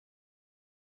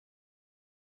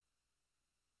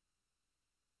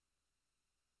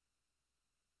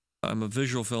I'm a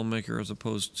visual filmmaker as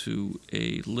opposed to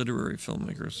a literary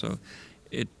filmmaker. So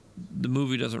the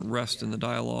movie doesn't rest in the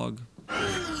dialogue,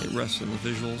 it rests in the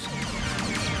visuals.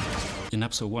 In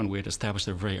episode 1, we had established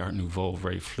a very Art Nouveau,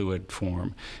 very fluid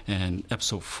form, and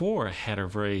episode 4 had a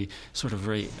very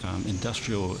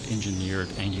industrial, engineered,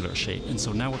 angular shape. And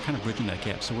so now we're kind of bridging that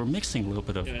gap. So we're mixing a little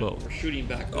bit of both. We're shooting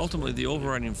back. Ultimately, the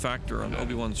overriding factor on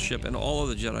Obi-Wan's ship and all of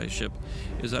the Jedi ship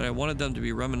is that I wanted them to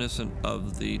be reminiscent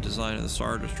of the design of the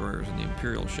Star Destroyers and the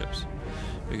Imperial ships,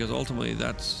 because ultimately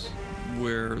that's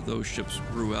where those ships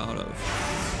grew out of.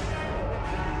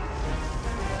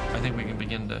 I think we can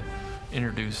begin to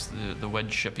introduce the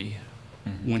Wedge shippy.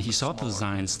 When he saw the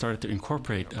design, started to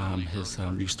incorporate his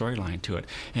new storyline to it.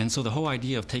 And so the whole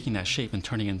idea of taking that shape and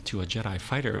turning it into a Jedi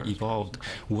fighter evolved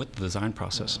with the design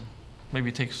process. Maybe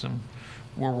take some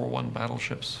World War I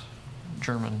battleships,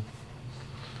 German,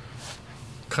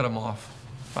 cut them off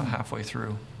about halfway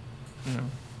through, you know,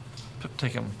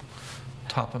 take them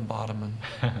top and bottom and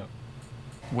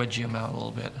wedge him out a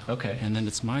little bit. Okay. And then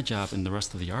it's my job and the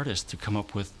rest of the artists to come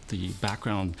up with the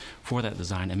background for that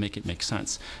design and make it make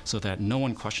sense so that no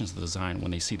one questions the design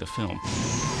when they see the film.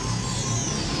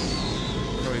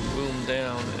 So we boom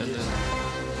down and then...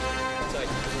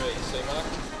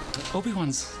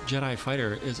 Obi-Wan's Jedi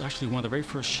fighter is actually one of the very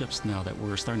first ships now that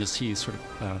we're starting to see sort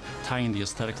of tying the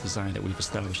aesthetic design that we've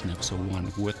established in episode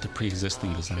 1 with the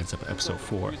pre-existing designs of episode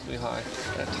 4. Reasonably high,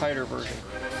 a tighter version.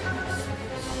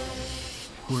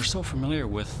 We're so familiar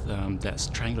with that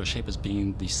triangular shape as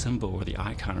being the symbol or the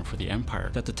icon for the Empire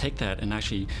that to take that and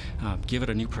actually give it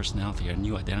a new personality, a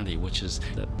new identity, which is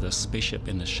the spaceship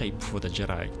in the shape for the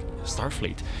Jedi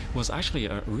Starfleet, was actually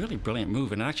a really brilliant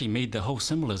move, and it actually made the whole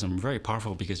symbolism very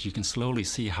powerful because you can slowly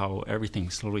see how everything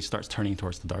slowly starts turning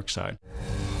towards the dark side.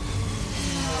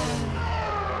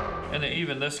 And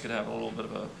even this could have a little bit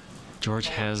of a... George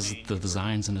has the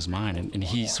designs in his mind, and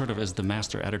he sort of is the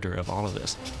master editor of all of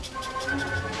this.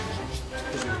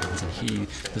 So he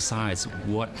decides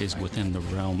what is within the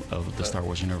realm of the Star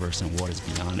Wars universe and what is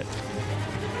beyond it.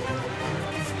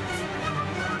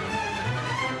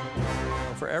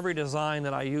 For every design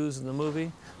that I use in the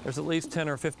movie, there's at least 10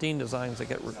 or 15 designs that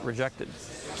get rejected.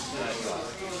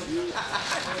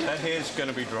 That hair's going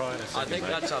to be dry in a second. I think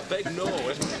that's a big no,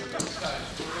 isn't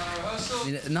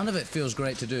it? None of it feels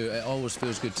great to do. It always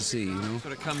feels good to see, you know?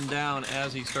 Sort of come down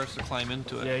as he starts to climb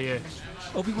into it. Yeah.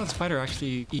 Obi-Wan's fighter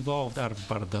actually evolved out of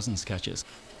about a dozen sketches.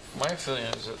 My feeling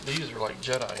is that these are like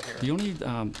Jedi here. The only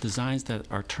designs that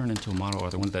are turned into a model are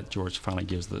the ones that George finally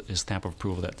gives his stamp of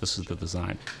approval that this is the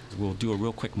design. We'll do a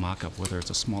real quick mock-up, whether it's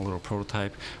a small little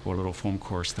prototype or a little foam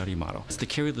core study model. It's to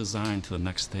carry the design to the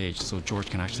next stage so George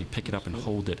can actually pick it up and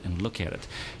hold it and look at it.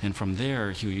 And from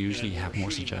there, he'll usually have more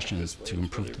suggestions to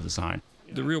improve the design.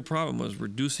 The real problem was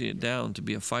reducing it down to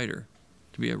be a fighter,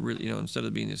 to be a really, instead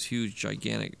of being this huge,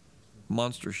 gigantic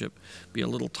monster ship, be a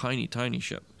little tiny, tiny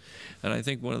ship. And I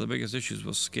think one of the biggest issues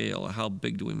was scale. How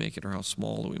big do we make it, or how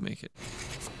small do we make it?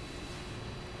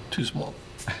 Too small.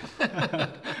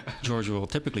 George will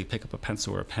typically pick up a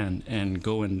pencil or a pen and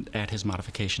go and add his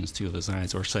modifications to the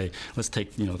designs, or say, let's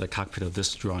take the cockpit of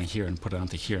this drawing here and put it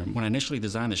onto here. When I initially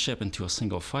designed the ship into a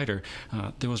single fighter,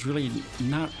 there was really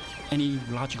not any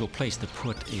logical place to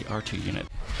put a R2 unit.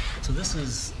 So this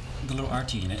is the little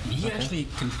R2 unit, and he actually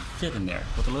can fit in there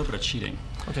with a little bit of cheating.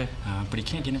 Okay. But he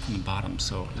can't get in from the bottom,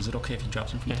 so is it okay if he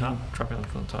drops in from the top? Drop in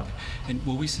from the top. And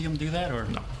will we see him do that, or?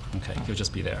 No. Okay, he'll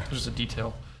just be there. There's a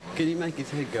detail. Can you make his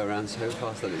head go around so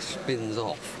fast that it spins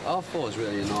off? R4 is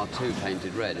really an R2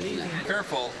 painted red, isn't it?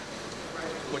 Careful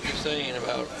what you're saying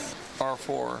about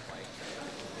R4,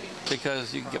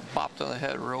 because you can get bopped on the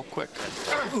head real quick.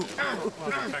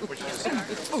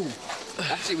 Ooh.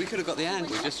 Actually, we could have got the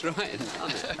angle just right.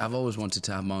 I've always wanted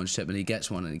to have my own ship, and he gets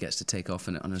one, and he gets to take off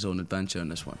in it on his own adventure in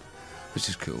this one, which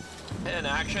is cool. In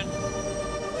action.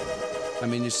 I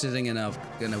mean, you're sitting in a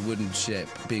wooden ship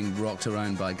being rocked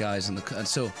around by guys, and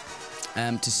so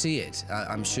to see it,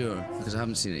 I'm sure, because I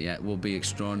haven't seen it yet, will be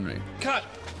extraordinary. Cut.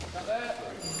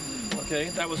 Okay,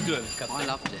 that was good. I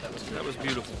loved it. That was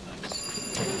beautiful.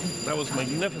 That was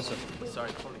magnificent. Sorry,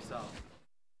 40 south.